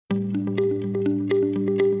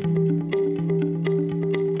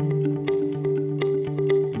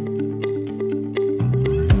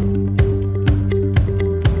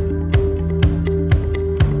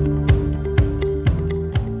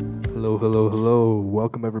Hello,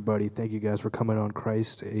 welcome everybody. Thank you guys for coming on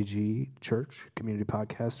Christ AG Church Community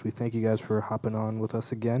Podcast. We thank you guys for hopping on with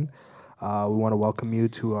us again. We want to welcome you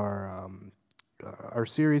to our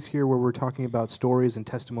series here where we're talking about stories and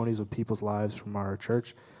testimonies of people's lives from our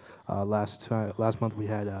church. Last month we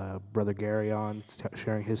had Brother Gary on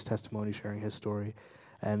sharing his testimony, sharing his story.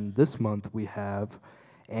 And this month we have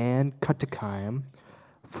Ann Kuttekheim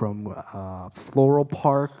from Floral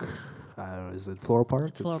Park. Is it Floral Park?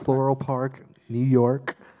 It's Floral Park, New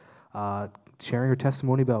York, sharing her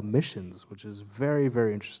testimony about missions, which is very,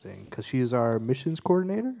 very interesting because she is our missions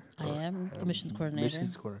coordinator. I am the missions coordinator.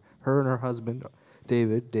 Her and her husband,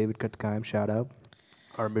 David Kuttekheim, shout out,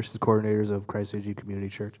 are missions coordinators of Christ AG Community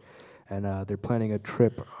Church. And they're planning a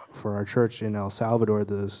trip for our church in El Salvador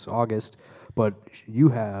this August. But you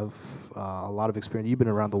have a lot of experience. You've been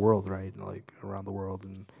around the world, right? Like around the world.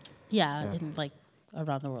 Yeah.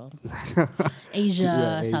 Around the world.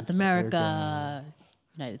 Asia, South America,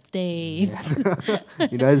 United States.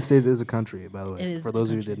 United States is a country, by the way, It is for those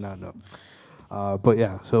of you who did not know. But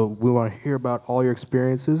yeah, so we want to hear about all your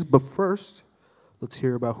experiences. But first, let's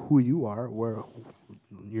hear about who you are,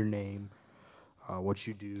 your name, what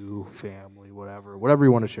you do, family, whatever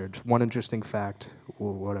you want to share. Just one interesting fact,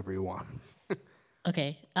 whatever you want.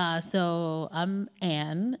 Okay, so I'm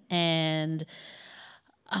Ann, and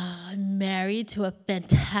I'm married to a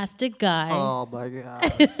fantastic guy. Oh my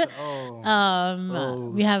gosh.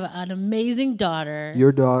 We have an amazing daughter.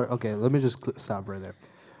 Your daughter, okay, let me just stop right there.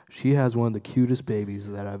 She has one of the cutest babies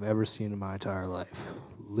that I've ever seen in my entire life.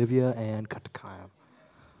 Livia Ann Kuttekheim.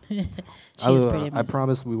 She's pretty amazing. I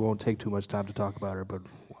promise we won't take too much time to talk about her, but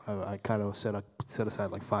I kind of set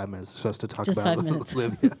aside like 5 minutes just to talk Just about 5 minutes.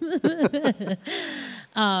 Livia.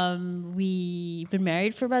 We've been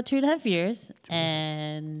married for about 2.5 years,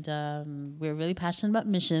 and we're really passionate about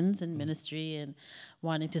missions and ministry and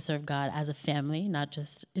wanting to serve God as a family, not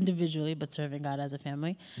just individually, but serving God as a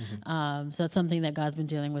family. So that's something that God's been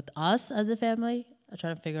dealing with us as a family,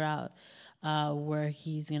 trying to figure out where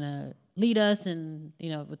He's going to lead us and,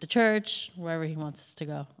 with the church, wherever He wants us to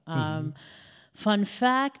go. Fun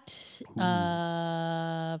fact,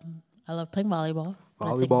 I love playing volleyball.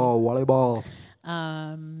 Volleyball.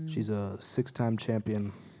 She's a 6-time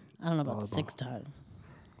champion. I don't know about volleyball. 6 times.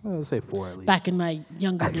 Well, let's say 4 at least. Back in my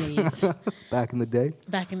younger days. Back in the day?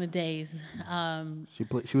 Back in the days.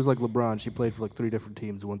 She was like LeBron. She played for like 3 different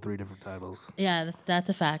teams, won 3 different titles. Yeah, that's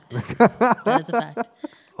a fact. That is a fact.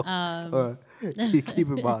 You keep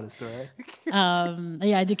it modest, all right?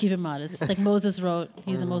 Yeah, I do keep it modest. It's like Moses wrote,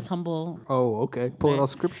 he's the most humble. Oh, okay. Pulling out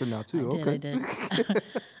scripture now, too. I did.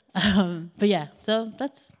 But yeah, so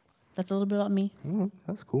that's a little bit about me.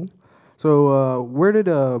 That's cool. So where did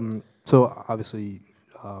so obviously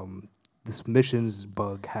this missions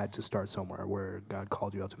bug had to start somewhere where God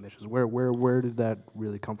called you out to missions. Where did that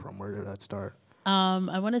really come from? Where did that start?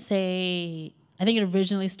 I want to say I think it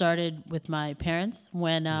originally started with my parents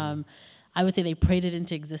when I would say they prayed it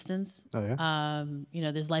into existence. Oh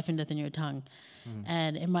yeah. There's life and death in your tongue,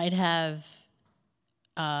 and it might have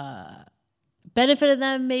benefited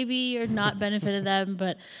them maybe or not benefited them,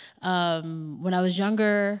 but when I was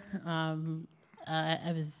younger,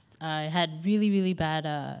 I had really, really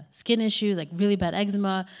bad skin issues, like really bad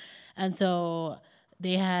eczema, and so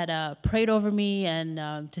they had prayed over me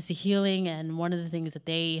and to see healing. And one of the things that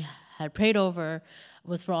they had prayed over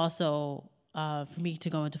was for also for me to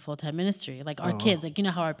go into full-time ministry, like our kids, like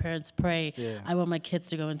how our parents pray. Yeah. I want my kids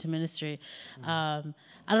to go into ministry.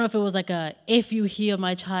 I don't know if it was like if you heal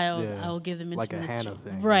my child, I will give them into like ministry. Like a Hannah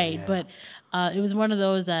thing. Right, yeah. But it was one of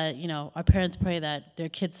those that, our parents pray that their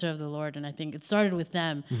kids serve the Lord, and I think it started with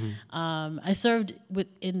them. I served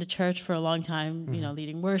in the church for a long time,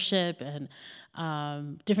 leading worship and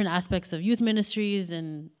different aspects of youth ministries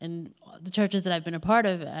and the churches that I've been a part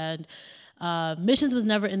of, and missions was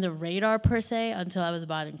never in the radar per se until I was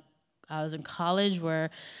in college, where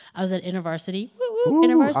I was at InterVarsity.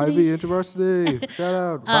 InterVarsity. Ivy InterVarsity. Shout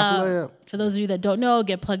out. Basileia. For those of you that don't know,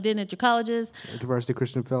 get plugged in at your colleges. InterVarsity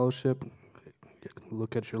Christian Fellowship.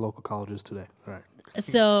 Look at your local colleges today. All right.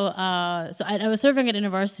 So I was serving at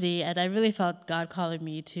InterVarsity, and I really felt God calling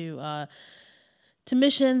me to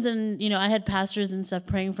missions. And I had pastors and stuff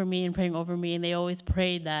praying for me and praying over me, and they always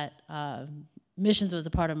prayed that missions was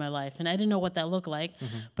a part of my life, and I didn't know what that looked like,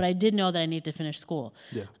 but I did know that I needed to finish school.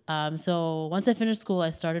 Yeah. So once I finished school,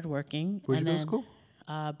 I started working. Where'd you go to school?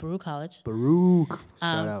 Baruch College. Baruch.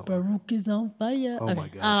 Shout out. Baruch is on fire. Oh my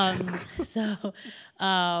gosh. So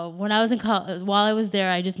when I was in college, while I was there,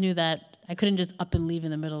 I just knew that I couldn't just up and leave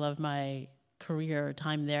in the middle of my career or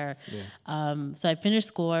time there. Yeah. So I finished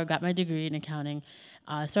school, I got my degree in accounting,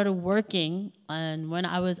 started working, and when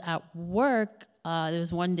I was at work, there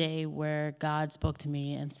was one day where God spoke to me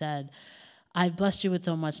and said, "I've blessed you with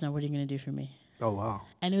so much. Now, what are you going to do for me?" Oh, wow.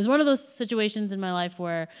 And it was one of those situations in my life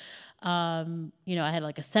where, I had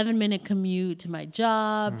like a 7-minute commute to my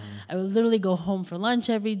job. I would literally go home for lunch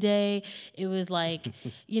every day. It was like,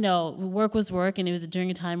 work was work. And it was during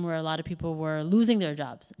a time where a lot of people were losing their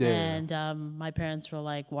jobs. Yeah, And my parents were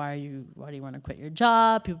like, why do you want to quit your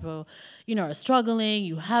job? People, are struggling.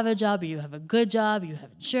 You have a job, or you have a good job, you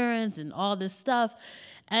have insurance and all this stuff.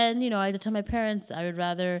 And, I had to tell my parents I would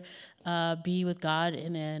rather be with God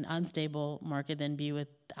in an unstable market than be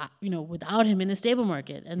without him in a stable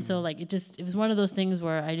market. And so like, it was one of those things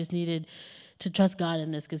where I just needed to trust God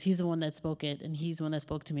in this because he's the one that spoke it and he's the one that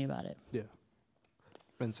spoke to me about it. Yeah.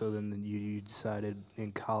 And so then you decided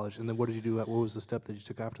in college, and then what did you do? What was the step that you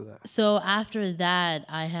took after that? So after that,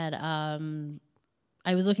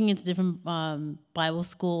 I was looking into different Bible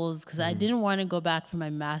schools because I didn't want to go back for my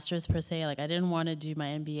master's per se. Like I didn't want to do my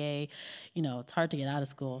MBA. It's hard to get out of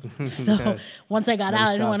school. So once I got out,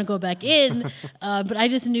 I didn't want to go back in. But I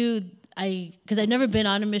just knew because I'd never been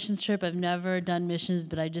on a missions trip. I've never done missions,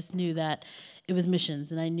 but I just knew that it was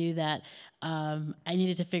missions, and I knew that I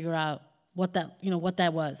needed to figure out what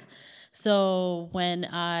that was. So when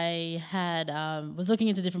I was looking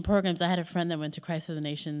into different programs, I had a friend that went to Christ for the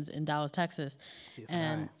Nations in Dallas, Texas,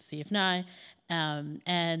 CFNI.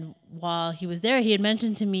 And while he was there, he had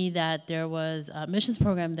mentioned to me that there was a missions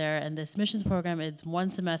program there, and this missions program is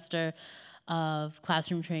 1 semester of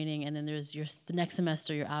classroom training, and then there's the next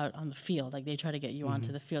semester you're out on the field. Like they try to get you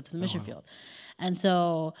onto the field, to the mission field. And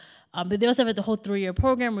so, but they also have the whole 3-year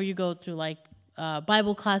program where you go through like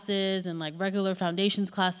Bible classes and like regular foundations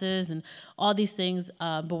classes and all these things.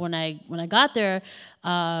 But when I got there,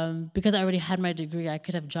 because I already had my degree, I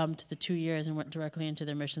could have jumped the 2 years and went directly into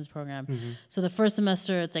their missions program. So the first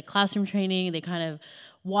semester, it's like classroom training. They kind of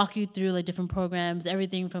walk you through like different programs,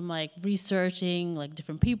 everything from like researching like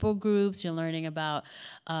different people groups. You're learning about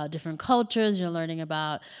different cultures. You're learning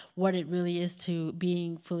about what it really is to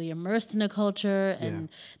being fully immersed in a culture and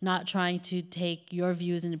not trying to take your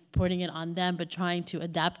views and putting it on them, but trying to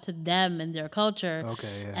adapt to them and their culture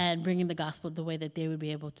and bringing the gospel the way that they would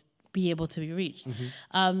be able to be reached.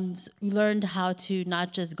 So we learned how to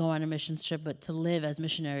not just go on a mission trip, but to live as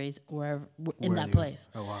missionaries in that place.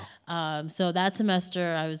 Oh, wow. So that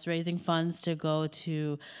semester, I was raising funds to go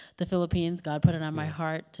to the Philippines. God put it on my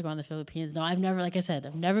heart to go on the Philippines. No, I've never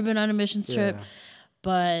been on a mission trip.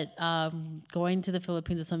 But going to the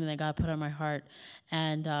Philippines was something that God put on my heart.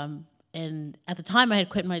 And at the time, I had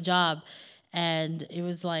quit my job, and it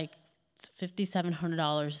was like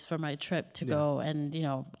 $5,700 for my trip to go. And,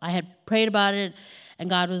 I had prayed about it, and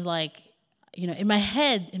God was like, in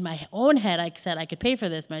my own head, I said I could pay for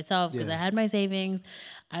this myself because I had my savings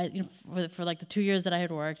for like the 2 years that I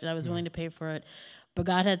had worked, and I was willing to pay for it. But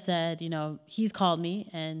God had said, he's called me,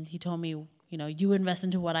 and he told me, you invest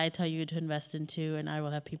into what I tell you to invest into, and I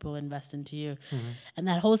will have people invest into you. And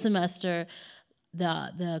that whole semester,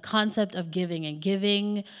 the concept of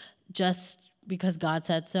giving just because God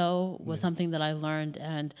said so was something that I learned,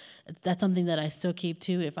 and that's something that I still keep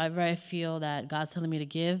too. If ever I feel that God's telling me to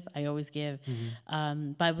give, I always give.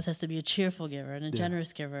 Bible says to be a cheerful giver and a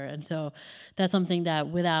generous giver, and so that's something that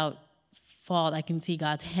without fault I can see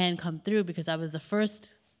God's hand come through, because I was the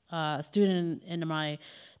first student in my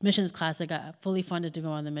missions class that got fully funded to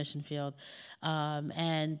go on the mission field,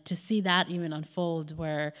 and to see that even unfold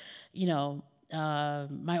where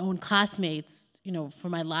my own classmates, for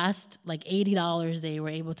my last like $80 they were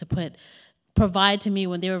able to provide to me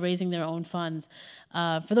when they were raising their own funds.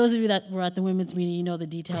 For those of you that were at the women's meeting, you know the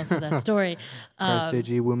details of that story. Christ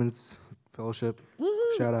AG Women's Fellowship.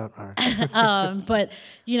 Woo-hoo. Shout out. All right. But,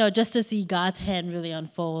 just to see God's hand really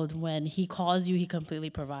unfold when he calls you, he completely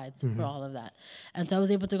provides for all of that. And so I was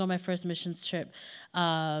able to go on my first missions trip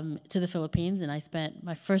to the Philippines, and I spent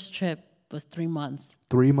my first trip was 3 months.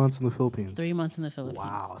 3 months in the Philippines. 3 months in the Philippines.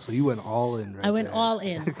 Wow. So you went all in, right? I went all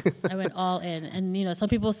in. And, some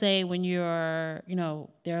people say when you're,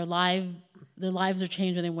 their lives are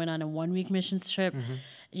changed when they went on a 1-week missions trip.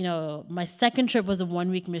 My second trip was a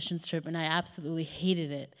 1-week missions trip, and I absolutely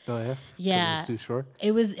hated it. Oh, yeah? Yeah. It was too short?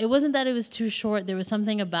 It wasn't that it was too short. There was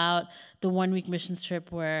something about the 1-week missions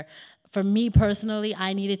trip where, for me personally,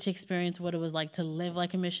 I needed to experience what it was like to live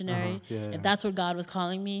like a missionary. If that's what God was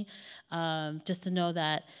calling me, just to know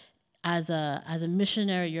that as a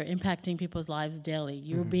missionary, you're impacting people's lives daily.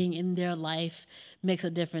 You're being in their life, makes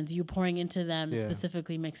a difference. You pouring into them Yeah.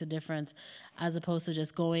 specifically makes a difference, as opposed to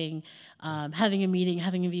just going, having a meeting,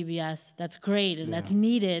 having a VBS. That's great and that's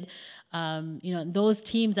needed. Those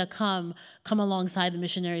teams that come alongside the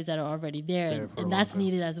missionaries that are already there, and that's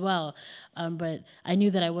needed as well. But I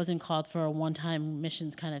knew that I wasn't called for a one-time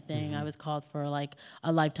missions kind of thing. I was called for like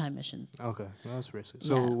a lifetime missions. Okay, well, that's racist.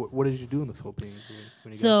 So what did you do in the Philippines?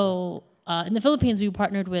 When you So in the Philippines, we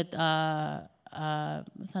partnered with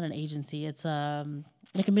it's not an agency. It's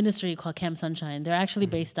like a ministry called Camp Sunshine. They're actually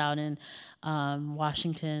based out in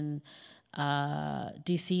Washington,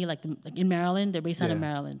 D.C., like in Maryland. They're based out of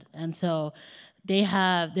Maryland, and so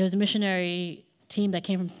there's a missionary team that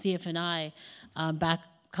came from CFNI back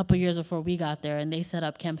a couple years before we got there, and they set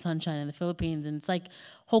up Camp Sunshine in the Philippines, and it's like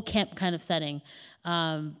whole camp kind of setting.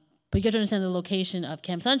 But you have to understand the location of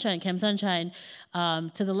Camp Sunshine. Camp Sunshine,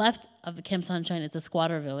 to the left of the Camp Sunshine, it's a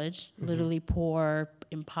squatter village, literally poor,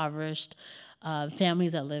 impoverished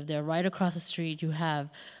families that live there. Right across the street, you have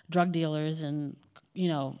drug dealers and,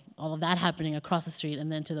 all of that happening across the street. And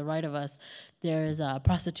then to the right of us, there's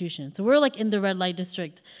prostitution. So we're like in the red light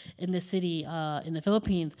district in the city in the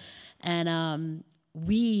Philippines. And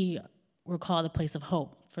we were called a place of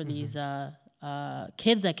hope for these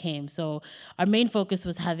kids that came. So our main focus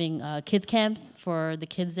was having kids camps for the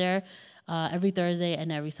kids there every Thursday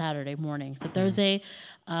and every Saturday morning. So Thursday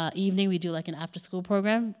evening we do like an after school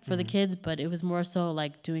program for the kids, but it was more so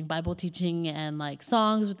like doing Bible teaching and like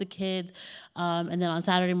songs with the kids. And then on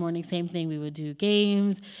Saturday morning, same thing, we would do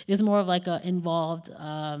games. It was more of like a involved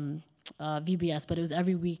VBS, but it was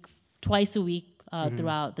every week, twice a week.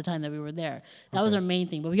 Throughout the time that we were there. That was our main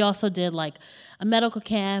thing. But we also did like a medical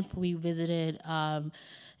camp. We visited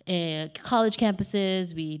college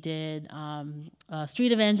campuses. We did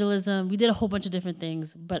street evangelism. We did a whole bunch of different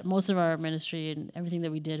things. But most of our ministry and everything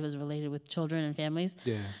that we did was related with children and families.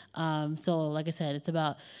 Yeah. So like I said, it's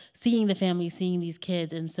about seeing the families, seeing these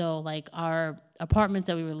kids. And so like our apartments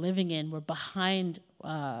that we were living in were behind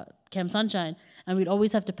Camp Sunshine, and we'd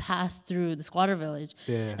always have to pass through the squatter village.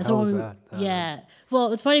 Yeah, and so how was that?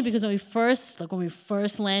 Well, it's funny because when we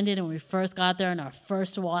first landed and when we first got there and our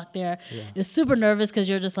first walk there, it was super nervous because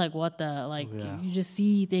you're just like, what the, like, you just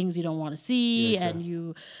see things you don't want to see, and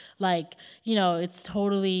you, like, it's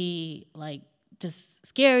totally, like, just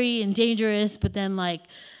scary and dangerous, but then, like,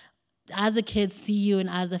 as the kids see you and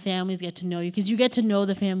as the families get to know you, because you get to know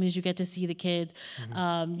the families, you get to see the kids,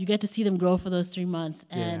 you get to see them grow for those 3 months.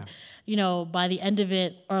 And, by the end of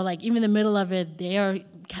it, or like even the middle of it, they are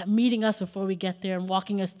meeting us before we get there and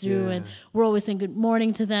walking us through. And we're always saying good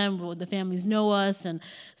morning to them. The families know us. And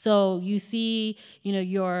so you see,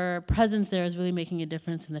 your presence there is really making a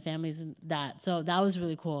difference in the families and that. So that was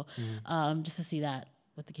really cool just to see that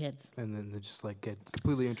with the kids. And then they just like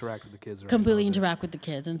completely interact with the kids. Completely interact with the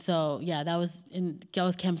kids. And so, that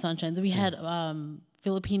was Camp Sunshine. So we had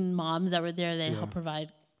Philippine moms that were there. They helped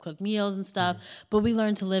provide cook meals and stuff. But we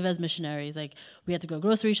learned to live as missionaries. Like we had to go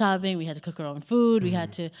grocery shopping. We had to cook our own food. We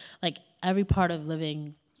had to, like, every part of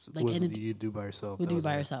living. Like you do by yourself. We do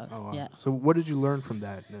by ourselves. Oh, wow. Yeah. So what did you learn from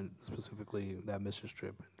that, and specifically that missions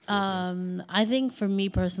trip? I think for me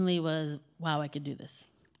personally was, wow, I could do this.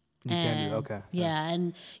 Okay. Yeah,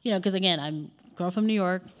 and because again, I'm a girl from New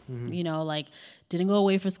York. Like didn't go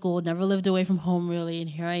away for school, never lived away from home really, and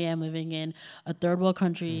here I am living in a third world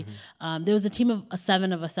country. There was a team of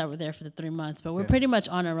 7 of us that were there for the 3 months, but we're pretty much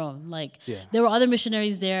on our own. Like there were other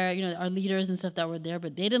missionaries there, our leaders and stuff that were there,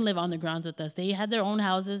 but they didn't live on the grounds with us. They had their own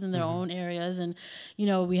houses and their own areas, and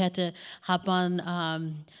we had to hop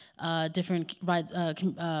on different rides,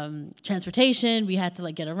 transportation. We had to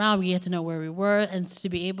like get around. We had to know where we were, and to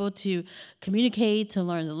be able to communicate, to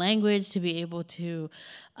learn the language, to be able to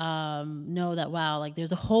know that, wow, like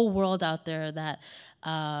there's a whole world out there that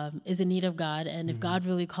is in need of God, and if God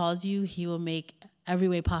really calls you, He will make every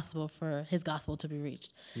way possible for His gospel to be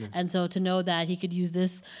reached. And so to know that He could use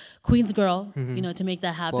this Queens girl, to make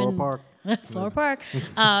that happen. Flower Park,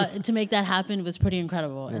 to make that happen was pretty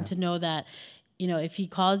incredible. And to know that, if He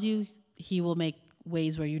calls you, He will make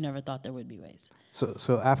ways where you never thought there would be ways.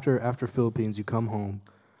 So after Philippines, you come home.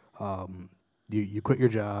 You quit your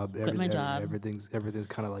job. Quit my job. Everything's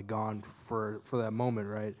kind of like gone for that moment,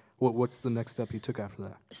 right? What's the next step you took after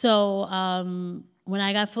that? So when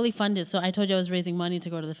I got fully funded, so I told you I was raising money to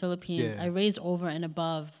go to the Philippines. I raised over and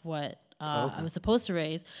above what I was supposed to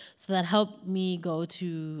raise. So that helped me go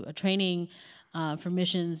to a training for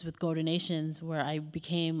missions with Go to Nations, where I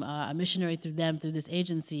became a missionary through this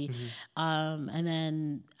agency. And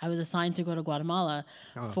then I was assigned to go to Guatemala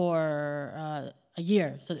for a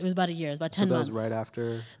year. So it was about a year. It was about 10 months. So that was right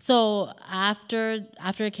after? So after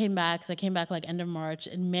I came back, I came back like end of March.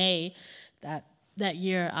 In May, that that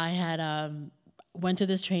year I had went to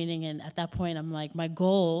this training, and at that point I'm like, my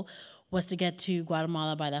goal was to get to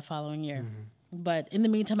Guatemala by that following year. But in the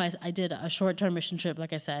meantime, I did a short-term mission trip.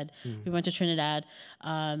 Like I said, we went to Trinidad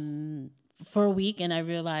for a week, and I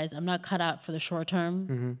realized I'm not cut out for the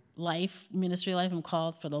short-term life, ministry life. I'm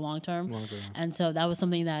called for the long-term. And so that was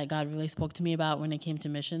something that God really spoke to me about when it came to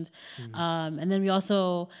missions. And then we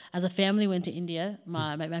also, as a family, went to India,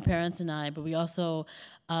 my parents and I, but we also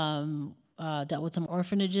dealt with some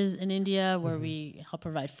orphanages in India where we helped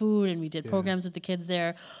provide food, and we did programs with the kids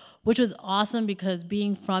there, which was awesome because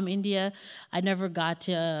being from India, I never got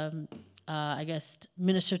to, I guess,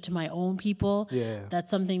 minister to my own people. Yeah.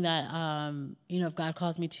 That's something that, if God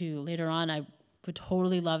calls me to later on, I would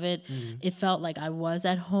totally love it. It felt like I was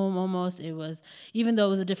at home almost. It was, even though it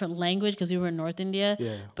was a different language because we were in North India,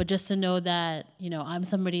 but just to know that, I'm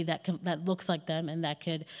somebody that looks like them and that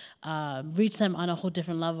could reach them on a whole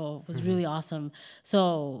different level was really awesome.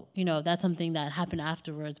 So, that's something that happened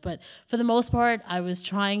afterwards. But for the most part, I was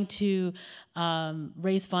trying to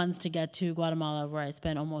raise funds to get to Guatemala, where I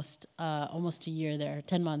spent almost a year there,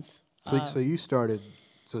 10 months. So you started,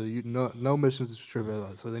 no missions trip at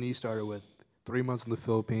all. So then you started with 3 months in the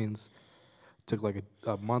Philippines, took like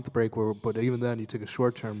a month break, but even then you took a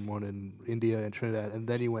short-term one in India and Trinidad, and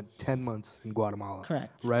then you went 10 months in Guatemala.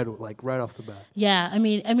 Correct. Right off the bat. Yeah, I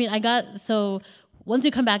mean, so once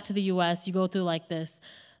you come back to the U.S., you go through like this,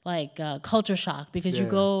 culture shock because you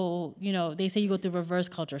go, they say you go through reverse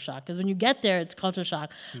culture shock because when you get there, it's culture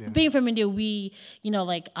shock. Yeah. But being from India, we,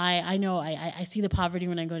 I know I see the poverty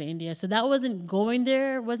when I go to India. So that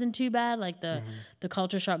wasn't too bad. Like the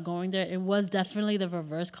culture shock going there, it was definitely the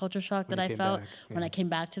reverse culture shock that I felt when I came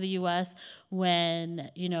back to the U.S. when,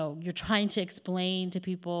 you're trying to explain to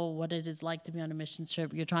people what it is like to be on a mission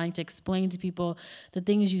trip. You're trying to explain to people the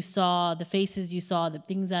things you saw, the faces you saw, the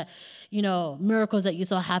things that, miracles that you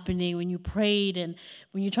saw happening when you prayed, and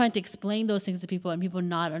when you're trying to explain those things to people and people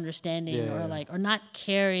not understanding or not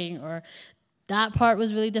caring, or that part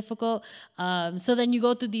was really difficult. So then you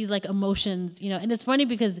go through these emotions, and it's funny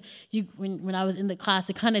because when I was in the class,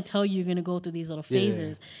 they kind of tell you you're going to go through these little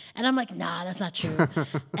phases. And I'm like, nah, that's not true.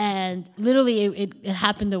 And literally it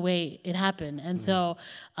happened the way it happened. And so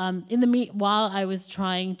while I was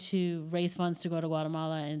trying to raise funds to go to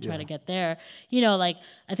Guatemala and try to get there,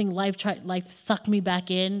 I think life sucked me back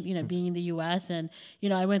in, being in the U.S. And,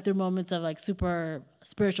 I went through moments of super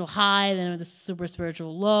spiritual high, then the super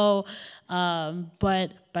spiritual low.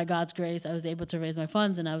 But by God's grace, I was able to raise my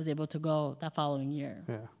funds, and I was able to go that following year.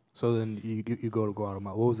 Yeah. So then you go to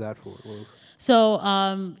Guatemala. What was that for? So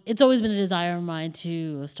it's always been a desire of mine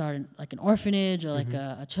to start an orphanage or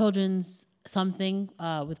a children's something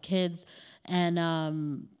with kids.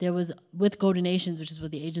 And there was, with Go Donations, which is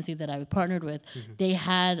with the agency that I partnered with, they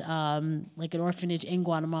had an orphanage in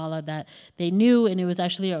Guatemala that they knew, and it was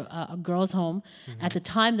actually a girls' home. At the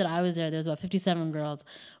time that I was there was about 57 girls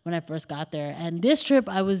when I first got there. And this trip,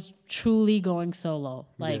 I was truly going solo,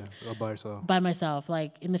 by myself.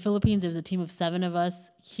 Like in the Philippines, there was a team of 7 of us.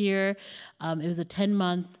 Here, it was a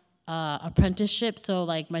 10-month apprenticeship. So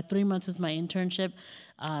my 3 months was my internship.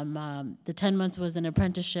 The 10 months was an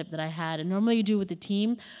apprenticeship that I had, and normally you do with the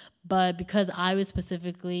team, but because I was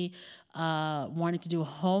specifically wanting to do a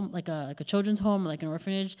home, like a children's home, like an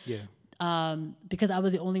orphanage, because I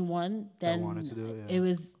was the only one, then I wanted to do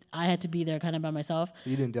it, I had to be there kind of by myself.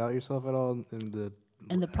 You didn't doubt yourself at all in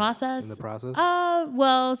the process? In the process?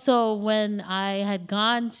 Well, so when I had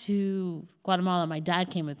gone to Guatemala, my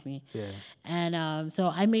dad came with me. Yeah. And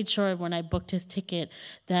so I made sure when I booked his ticket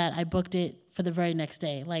that I booked it for the very next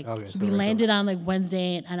day. We landed on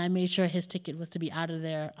Wednesday, and I made sure his ticket was to be out of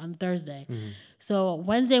there on Thursday. So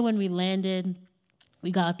Wednesday when we landed,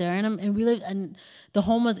 we got there, and we lived, and the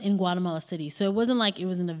home was in Guatemala City. So it wasn't like it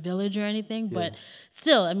was in a village or anything, but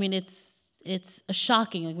still, I mean, it's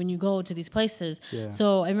shocking when you go to these places. Yeah.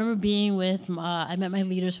 So I remember being with, I met my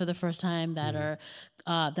leaders for the first time that are,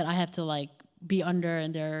 that I have to be under,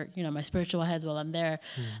 and they're, my spiritual heads while I'm there.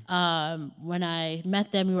 When I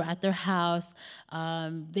met them, we were at their house.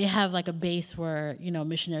 They have a base where,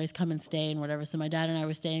 missionaries come and stay and whatever. So my dad and I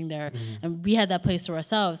were staying there, and we had that place to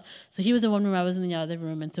ourselves. So he was in one room, I was in the other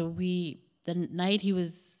room. And so the night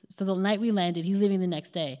we landed, he's leaving the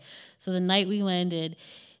next day. So the night we landed,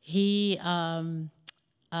 he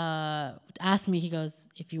asked me, he goes,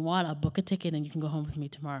 if you want, I'll book a ticket and you can go home with me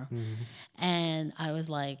tomorrow. And I was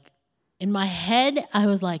like, in my head, I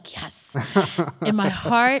was like, yes. In my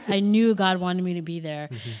heart, I knew God wanted me to be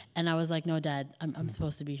there. And I was like, no, Dad, I'm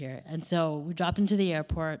supposed to be here. And so we dropped into the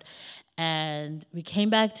airport, and we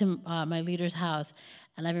came back to my leader's house.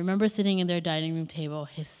 And I remember sitting in their dining room table,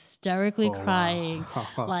 hysterically crying,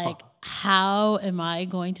 like, how am I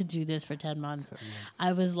going to do this for 10 months? 10 months.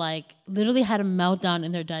 I was like, literally had a meltdown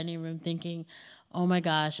in their dining room thinking, oh my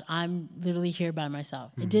gosh, I'm literally here by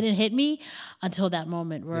myself. It didn't hit me until that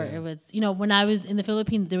moment where it was, you know, when I was in the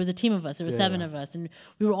Philippines, there was a team of us, there were 7 of us, and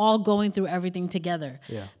we were all going through everything together.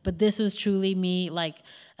 Yeah. But this was truly me, like,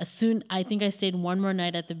 I think I stayed one more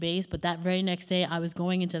night at the base, but that very next day I was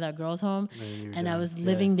going into that girl's home and I was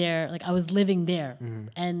living there. Like, I was living there.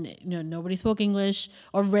 And, you know, nobody spoke English,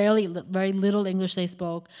 or very little English they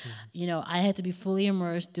spoke. You know, I had to be fully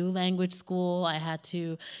immersed, do language school. I had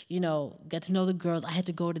to, you know, get to know the girls. I had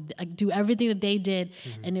to go to do everything that they did.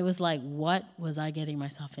 And it was like, what was I getting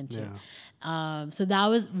myself into? So that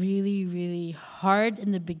was really, really hard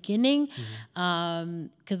in the beginning.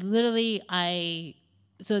 'Cause literally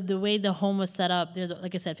so the way the home was set up, there's,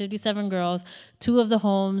 like I said, 57 girls. 2 of the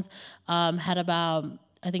homes had about,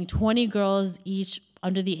 I think, 20 girls each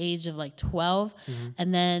under the age of like 12.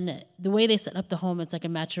 And then the way they set up the home, it's like a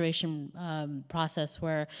maturation process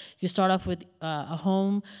where you start off with a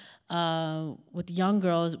home with young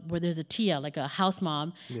girls where there's a tia, like a house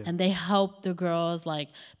mom, and they help the girls like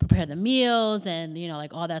prepare the meals and, you know,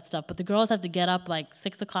 like all that stuff. But the girls have to get up like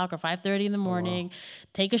 6 o'clock or 5:30 in the morning,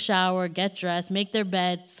 take a shower, get dressed, make their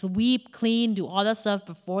bed, sweep, clean, do all that stuff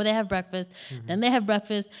before they have breakfast. Then they have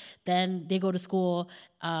breakfast, then they go to school.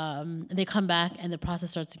 They come back and the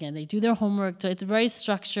process starts again. They do their homework, so it's very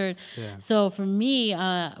structured. So for me,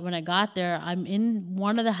 when I got there, I'm in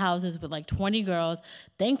one of the houses with like 20 girls.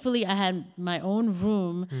 Thankfully, I had my own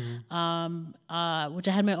room, which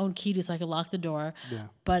I had my own key to, so I could lock the door.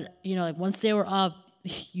 But, you know, like once they were up,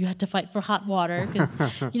 you had to fight for hot water because,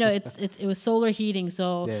 you know, it was solar heating.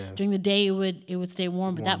 So during the day it would stay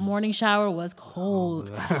warm, but that morning shower was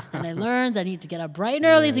cold. And I learned I need to get up bright and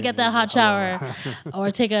early to get that hot shower,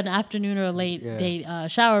 or take an afternoon or a late day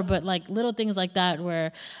shower. But like little things like that,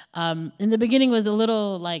 where in the beginning was a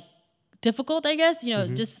little like difficult, I guess. You know,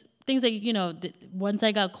 just things like, you know, once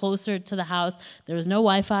I got closer to the house, there was no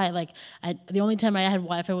Wi-Fi. Like the only time I had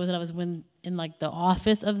Wi-Fi was when I was in like the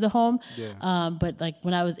office of the home. But like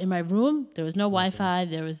when I was in my room, there was no Wi-Fi.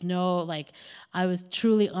 There was no, like, I was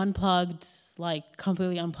truly unplugged, like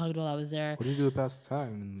completely unplugged while I was there. What did you do to pass the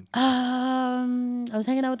time? I was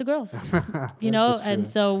hanging out with the girls, you know, and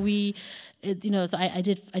so so I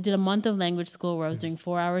did a month of language school where I was doing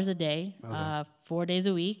 4 hours a day, 4 days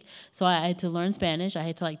a week. So I had to learn Spanish. I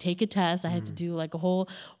had to like take a test. I had to do like a whole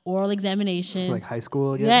oral examination. Like high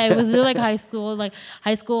school again? Yeah, it was literally like high school. Like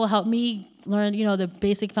high school helped me learn, you know, the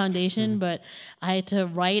basic foundation, but I had to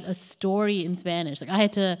write a story in Spanish. Like I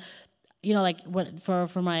had to, you know, like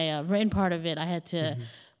for my written part of it, I had to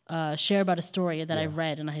share about a story that I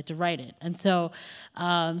read, and I had to write it. And so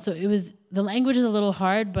it was, the language is a little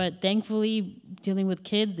hard, but thankfully dealing with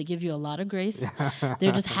kids, they give you a lot of grace.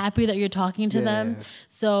 They're just happy that you're talking to them.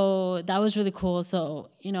 So that was really cool. So,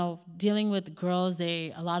 you know, dealing with girls,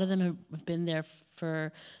 a lot of them have been there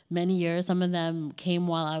for many years. Some of them came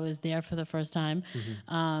while I was there for the first time.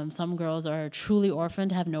 Some girls are truly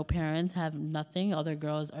orphaned, have no parents, have nothing. Other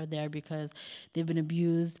girls are there because they've been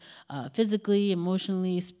abused physically,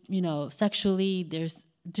 emotionally, you know, sexually. There's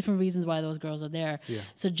different reasons why those girls are there.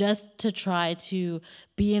 So just to try to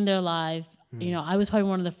be in their life, you know, I was probably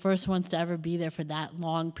one of the first ones to ever be there for that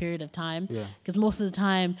long period of time. Because most of the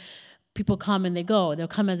time, people come and they go. They'll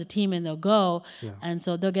come as a team and they'll go. And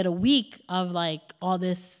so they'll get a week of like all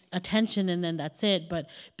this attention and then that's it. But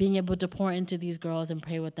being able to pour into these girls and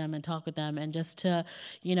pray with them and talk with them and just to,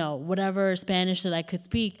 you know, whatever Spanish that I could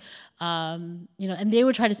speak, you know, and they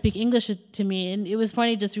would try to speak English to me. And it was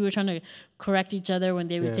funny, just we were trying to correct each other when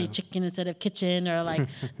they would say chicken instead of kitchen or like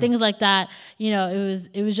things like that. You know,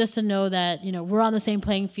 it was just to know that, you know, we're on the same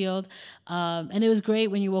playing field. And it was great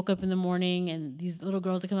when you woke up in the morning and these little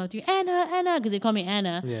girls that come up to you, Anna, because they call me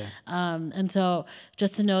Anna. And so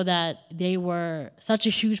just to know that they were such a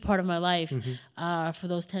huge part of my life for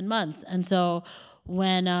those 10 months. And so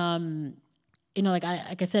when, you know, like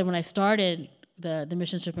I said, when I started the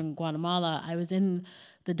mission trip in Guatemala, I was in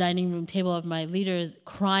the dining room table of my leaders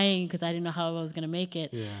crying because I didn't know how I was going to make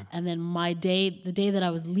it. And then the day that I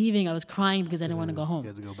was leaving, I was crying because I didn't want to go home. You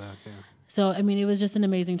had to go back, So, I mean, it was just an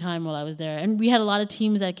amazing time while I was there. And we had a lot of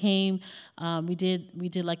teams that came. We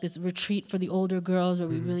did like this retreat for the older girls where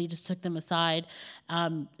we really just took them aside,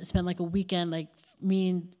 spent like a weekend, like me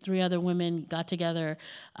and 3 other women got together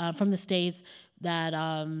from the States that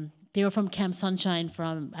they were from Camp Sunshine.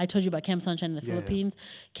 I told you about Camp Sunshine in the Philippines.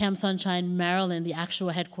 Camp Sunshine, Maryland, the actual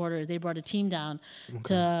headquarters. They brought a team down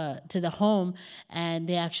to the home, and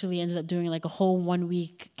they actually ended up doing like a whole 1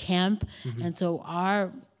 week camp. And so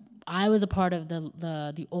I was a part of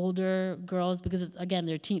the older girls, because it's, again,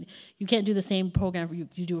 they're teen. You can't do the same program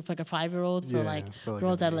you do with like a 5-year-old for like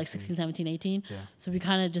girls that are like 16, 17, 18. Yeah. So we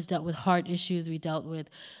kind of just dealt with heart issues. We dealt with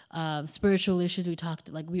spiritual issues. We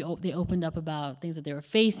talked, like they opened up about things that they were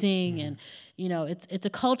facing, and it's a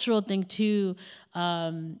cultural thing too. For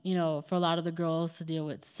a lot of the girls to deal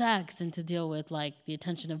with sex and to deal with like the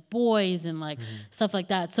attention of boys and like stuff like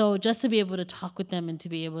that. So just to be able to talk with them and to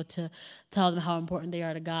be able to tell them how important they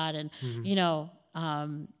are to God, and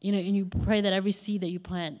and you pray that every seed that you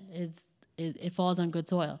plant it falls on good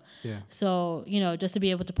soil. Yeah. So, just to be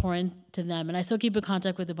able to pour into them. And I still keep in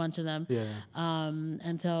contact with a bunch of them. Yeah.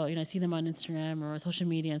 And so, I see them on Instagram or social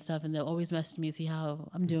media and stuff, and they'll always message me, see how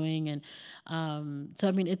I'm doing. And so,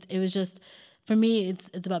 I mean, it was just, for me, it's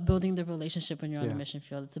about building the relationship when you're on the mission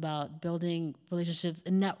field. It's about building relationships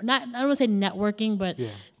and I don't want to say networking, but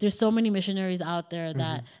there's so many missionaries out there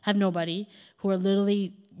that have nobody, who are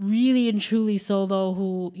literally really and truly solo,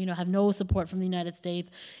 who have no support from the United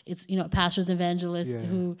States. It's pastors, evangelists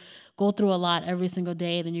who go through a lot every single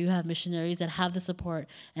day. Then you have missionaries that have the support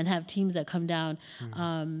and have teams that come down.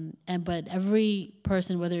 But every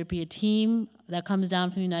person, whether it be a team that comes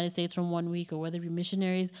down from the United States from 1 week, or whether it be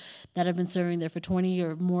missionaries that have been serving there for 20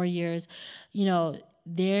 or more years,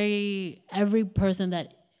 every person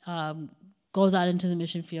that goes out into the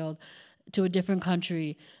mission field to a different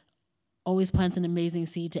country always plants an amazing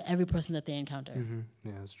seed to every person that they encounter.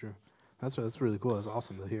 Yeah, that's true. That's really cool. That's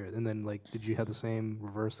awesome to hear. And then, like, did you have the same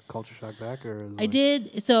reverse culture shock back, or? I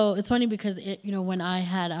did. So it's funny because when I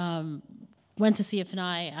had went to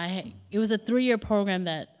CFNI, it was a 3-year program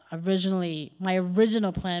that my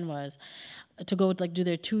original plan was to go do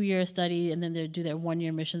their 2-year study and then they do their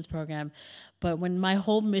 1-year missions program. But when my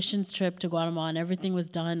whole missions trip to Guatemala and everything was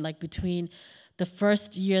done, like between the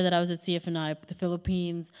first year that I was at CFNI, the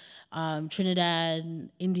Philippines, Trinidad,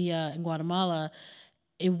 India, and Guatemala,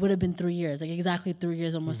 it would have been 3 years, like exactly 3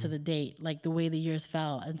 years almost to the date, like the way the years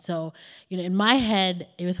fell. And so, in my head,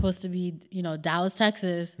 it was supposed to be, Dallas,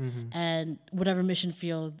 Texas, and whatever mission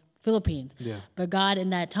field, Philippines. Yeah. But God in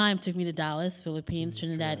that time took me to Dallas, Philippines,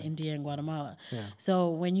 Trinidad, India, and Guatemala. Yeah. So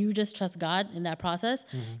when you just trust God in that process,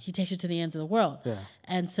 He takes you to the ends of the world. Yeah.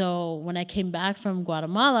 And so when I came back from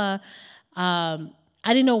Guatemala, I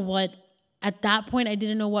didn't know at that point, I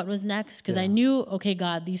didn't know what was next, because I knew, okay,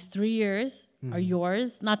 God, these 3 years are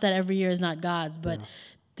yours. Not that every year is not God's, but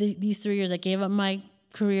these 3 years, I gave up my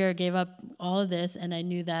career, gave up all of this, and I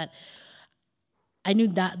knew that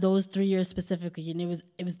those 3 years specifically, and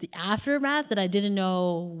it was the aftermath that I didn't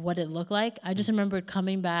know what it looked like. I just remembered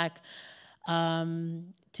coming back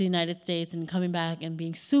to the United States and coming back and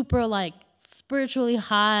being super like spiritually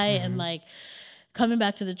high and like coming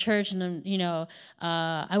back to the church. And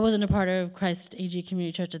I wasn't a part of Christ AG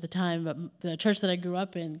Community Church at the time, but the church that I grew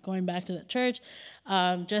up in, going back to that church,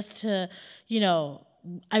 just to,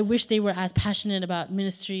 I wish they were as passionate about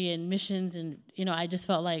ministry and missions. And, I just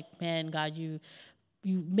felt like, man, God, you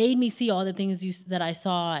made me see all the things that I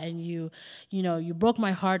saw, and you broke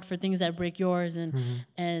my heart for things that break yours. And,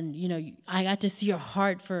 I got to see your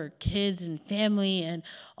heart for kids and family and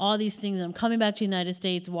all these things. I'm coming back to the United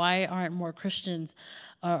States. Why aren't more Christians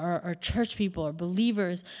or church people or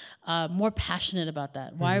believers more passionate about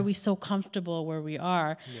that? Why are we so comfortable where we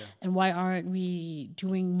are? Yeah. And why aren't we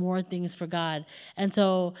doing more things for God? And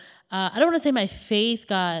so I don't want to say my faith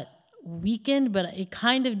got weakened, but it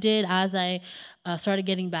kind of did as I started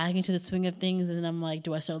getting back into the swing of things. And then I'm like,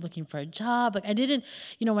 do I start looking for a job? Like I didn't,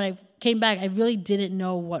 when I came back, I really didn't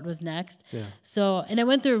know what was next. Yeah. So, and I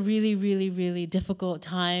went through a really, really, really difficult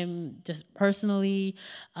time just personally.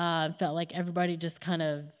 Felt like everybody just kind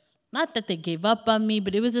of, not that they gave up on me,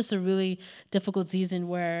 but it was just a really difficult season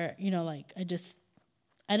where,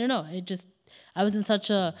 I don't know, I was in such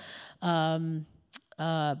a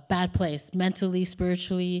bad place mentally,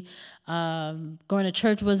 spiritually. Going to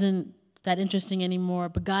church wasn't that interesting anymore,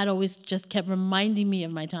 but God always just kept reminding me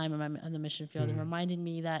of my time on the mission field and reminding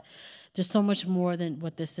me that there's so much more than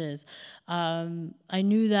what this is. I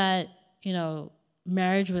knew that,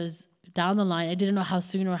 marriage was down the line. I didn't know how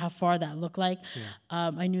soon or how far that looked like.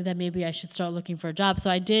 Yeah. I knew that maybe I should start looking for a job. So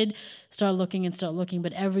I did start looking,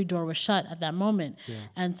 but every door was shut at that moment. Yeah.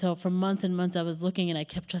 And so for months and months I was looking, and I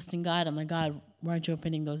kept trusting God. I'm like, God, why aren't you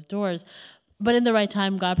opening those doors? But in the right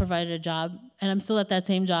time, God provided a job, and I'm still at that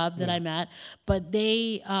same job that I'm at. But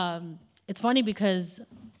it's funny because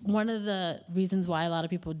one of the reasons why a lot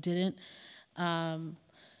of people didn't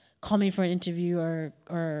call me for an interview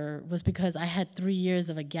or was because I had 3 years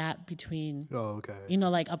of a gap between. Oh, okay. You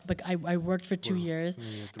know, like I worked for 2 years,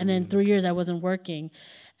 yeah, and then 3 years I wasn't working,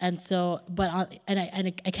 and so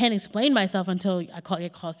I can't explain myself until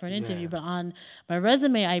get called for an interview. Yeah. But on my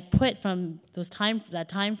resume, I put from that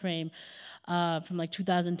time frame, from like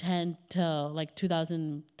 2010 till like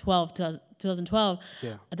 2012, 2012,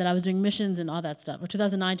 Yeah. that I was doing missions and all that stuff. Or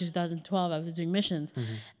 2009 to 2012, I was doing missions,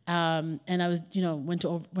 and I was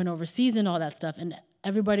went overseas and all that stuff. And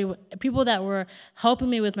people that were helping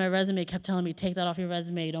me with my resume kept telling me, take that off your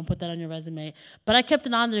resume, don't put that on your resume. But I kept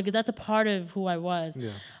it on there because that's a part of who I was,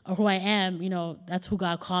 or who I am. That's who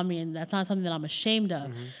God called me, and that's not something that I'm ashamed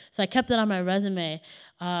of. So I kept it on my resume.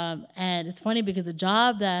 And it's funny because the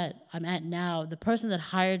job that I'm at now, the person that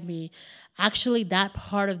hired me, actually that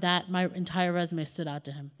part of my entire resume stood out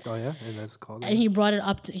to him. Oh yeah, and that's called. And he brought it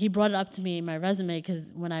up to me in my resume,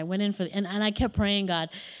 because when I went in and I kept praying, God,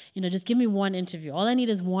 just give me one interview. All I need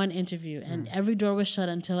is one interview. And every door was shut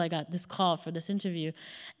until I got this call for this interview.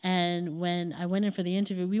 And when I went in for the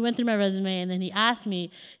interview, we went through my resume, and then he asked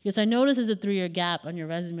me, because I noticed there's a 3-year gap on your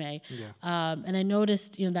resume. And I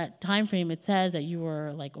noticed, that time frame, it says that you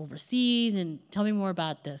were like overseas, and tell me more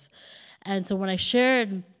about this. And so when I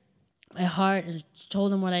shared my heart and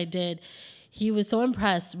told him what I did, he was so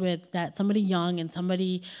impressed with that somebody young and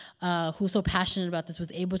somebody who's so passionate about this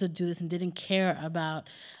was able to do this and didn't care about,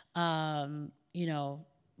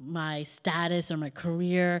 my status or my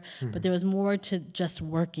career, but there was more to just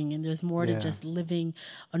working, and there's more to just living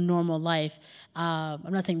a normal life.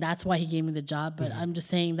 I'm not saying that's why he gave me the job, but I'm just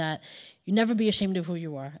saying that you never be ashamed of who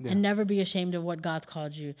you are, and never be ashamed of what God's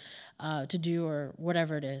called you to do, or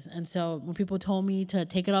whatever it is. And so when people told me to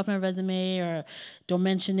take it off my resume or don't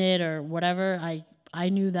mention it or whatever, I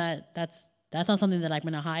knew that that's not something that I'm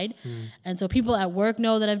going to hide. And so people at work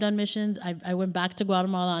know that I've done missions. I went back to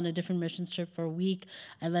Guatemala on a different missions trip for a week.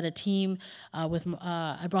 I led a team I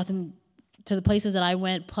brought them to the places that I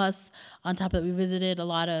went. Plus, on top of that, we visited a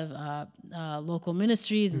lot of local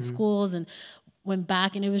ministries and schools, and went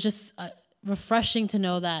back. And it was just refreshing to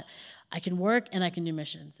know that I can work and I can do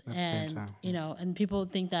missions. At the same time. And people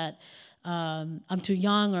think that I'm too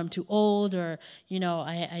young, or I'm too old, or,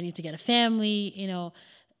 I need to get a family,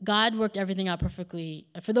 God worked everything out perfectly.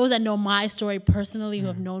 For those that know my story personally, who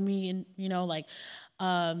have known me, and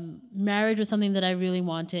marriage was something that I really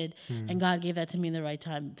wanted, and God gave that to me in the right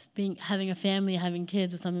time. Having a family, having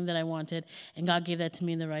kids was something that I wanted, and God gave that to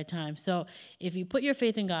me in the right time. So if you put your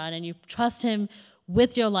faith in God and you trust Him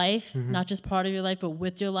with your life, not just part of your life, but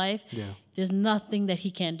with your life, there's nothing that He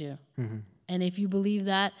can't do. And if you believe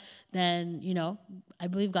that, then, I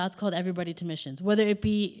believe God's called everybody to missions, whether it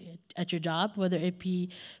be at your job, whether it be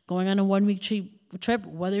going on a 1-week trip,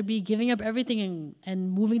 whether it be giving up everything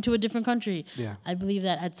and moving to a different country. I believe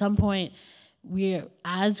that at some point, we,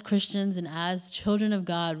 as Christians and as children of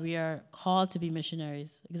God, we are called to be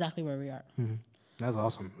missionaries exactly where we are. That's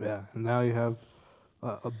awesome. Yeah. And now you have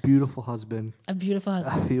a beautiful husband. A beautiful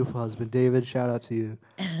husband. A beautiful husband. David, shout out to you.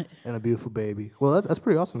 And a beautiful baby. Well, that's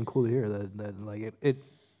pretty awesome and cool to hear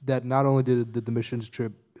that not only did the missions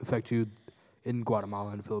trip affect you in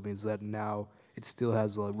Guatemala and the Philippines, that now it still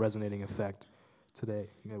has a resonating effect today,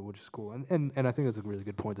 which is cool. And I think that's a really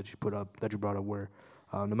good point that you brought up, where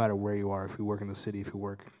no matter where you are, if you work in the city, if you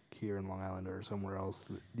work here in Long Island or somewhere else,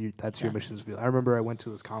 that's your missions field. I remember I went to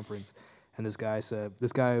this conference, and this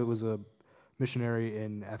guy was a missionary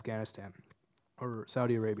in Afghanistan or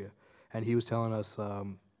Saudi Arabia, and he was telling us,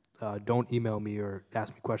 don't email me or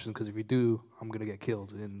ask me questions, because if you do, I'm going to get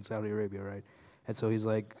killed in Saudi Arabia, right? And so he's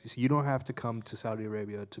like, you don't have to come to Saudi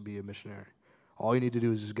Arabia to be a missionary. All you need to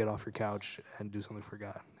do is just get off your couch and do something for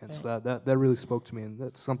God. And so that really spoke to me, and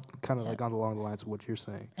that's something kind of like along the lines of what you're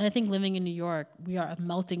saying. And I think living in New York, we are a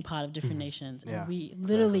melting pot of different nations. Yeah, and we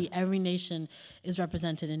literally, every nation is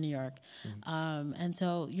represented in New York. And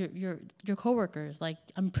so your coworkers, like,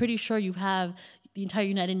 I'm pretty sure you have the entire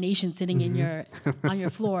United Nations sitting in your on your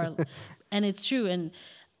floor, and it's true. And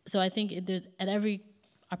so I think there's at every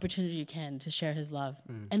opportunity you can to share His love,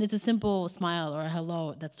 and it's a simple smile or a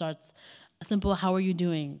hello that starts. A simple, how are you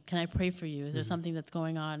doing? Can I pray for you? Is there something that's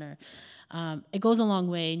going on? Or it goes a long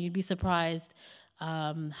way, and you'd be surprised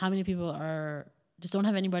how many people just don't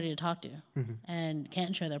have anybody to talk to and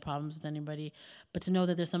can't share their problems with anybody. But to know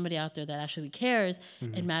that there's somebody out there that actually cares,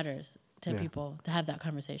 it matters to people to have that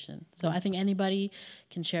conversation. So I think anybody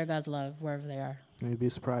can share God's love wherever they are. And you'd be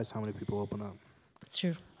surprised how many people open up. It's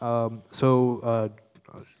true.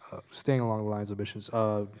 Staying along the lines of missions,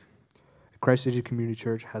 Christ Age Community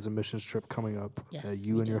Church has a missions trip coming up. Yes,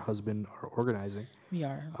 You and your husband are organizing. We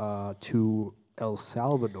are. To El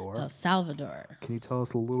Salvador. El Salvador. Can you tell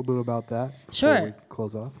us a little bit about that before Sure. we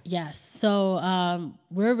close off? Yes. So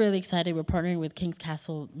we're really excited. We're partnering with King's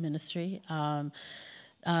Castle Ministry. They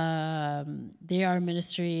are a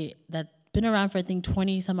ministry that's been around for, I think,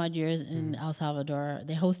 20 some odd years in El Salvador.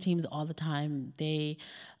 They host teams all the time. They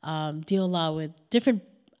deal a lot with different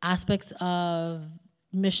aspects of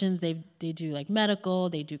missions. They do like medical,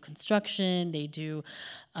 they do construction, they do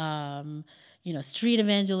street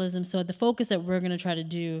evangelism. So the focus that we're going to try to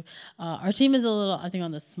do, our team is a little, I think,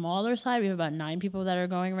 on the smaller side. We have about 9 people that are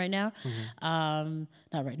going right now. Not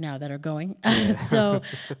right now, that are going.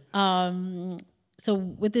 So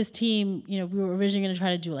with this team, we were originally going to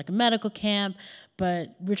try to do like a medical camp,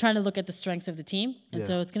 but we're trying to look at the strengths of the team. And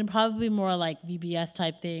so it's going to probably be more like VBS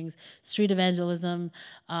type things, street evangelism,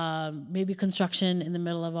 maybe construction in the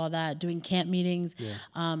middle of all that, doing camp meetings,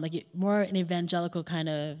 more an evangelical kind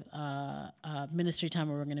of ministry time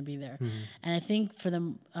where we're going to be there. And I think for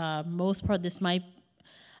the most part,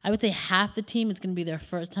 I would say half the team, it's going to be their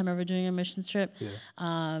first time ever doing a mission trip.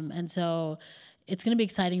 And so it's going to be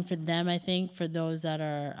exciting for them, I think, for those that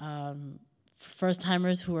are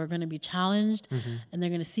first-timers who are going to be challenged, and they're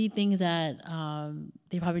going to see things that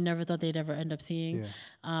they probably never thought they'd ever end up seeing.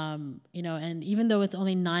 And even though it's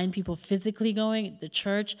only 9 people physically going, the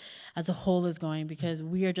church as a whole is going because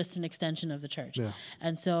we are just an extension of the church.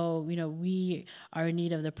 And so, we are in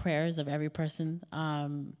need of the prayers of every person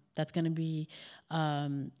that's going to be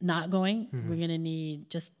not going. We're going to need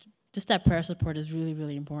just that prayer support is really,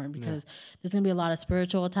 really important because there's going to be a lot of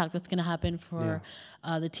spiritual attack that's going to happen for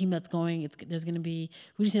the team that's going. There's going to be,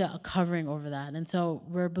 we just need a covering over that. And so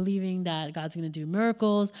we're believing that God's going to do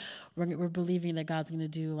miracles. We're believing that God's going to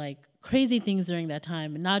do like crazy things during that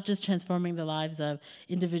time, and not just transforming the lives of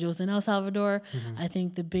individuals in El Salvador. I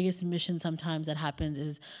think the biggest mission sometimes that happens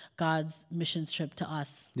is God's missions trip to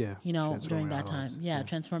us, during that time.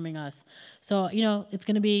 Transforming us. So, it's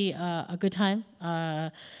going to be a good time.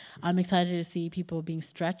 I'm excited to see people being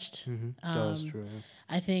stretched. That's true.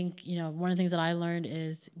 I think, one of the things that I learned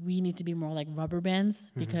is we need to be more like rubber bands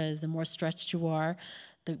because the more stretched you are,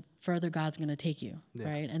 the further God's going to take you,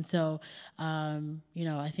 right? And so,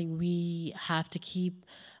 I think we have to keep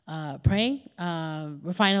praying.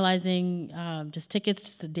 We're finalizing just tickets,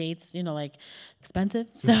 just the dates, expensive.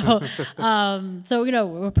 So,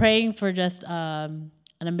 we're praying for just an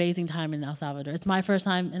amazing time in El Salvador. It's my first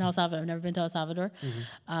time in El Salvador. I've never been to El Salvador.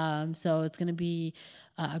 So it's going to be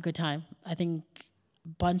a good time. I think a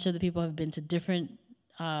bunch of the people have been to different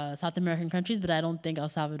South American countries, but I don't think El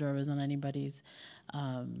Salvador was on anybody's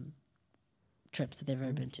trips that they've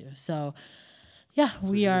ever been to. So,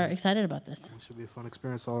 we are excited about this. It should be a fun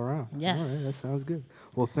experience all around. Yes. All right, that sounds good.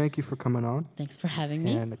 Well, thank you for coming on. Thanks for having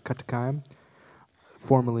me. And Katakayam,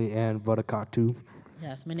 formerly Ann Vadakatu.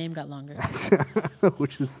 Yes, my name got longer.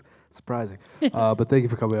 Which is surprising. But thank you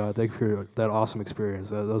for coming on. Thank you for that awesome experience.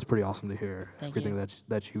 That was pretty awesome to hear. Everything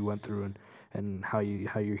that you went through and how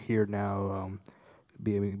you're here now,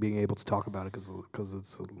 being able to talk about it because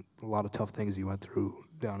it's a lot of tough things you went through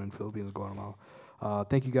down in Philippines, Guatemala.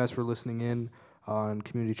 Thank you guys for listening in on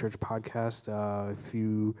Community Church Podcast. If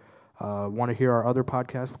you want to hear our other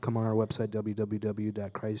podcasts, come on our website,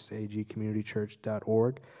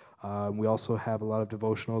 www.christagcommunitychurch.org. We also have a lot of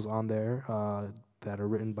devotionals on there that are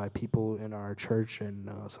written by people in our church and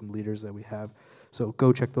some leaders that we have. So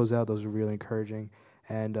go check those out. Those are really encouraging.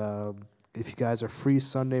 And if you guys are free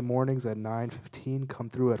Sunday mornings at 9:15, come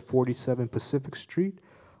through at 47 Pacific Street.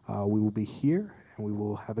 We will be here, and we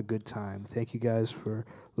will have a good time. Thank you guys for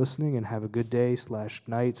listening, and have a good day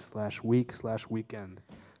 /night/week/weekend.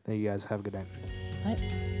 Thank you guys. Have a good night.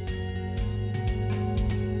 Bye.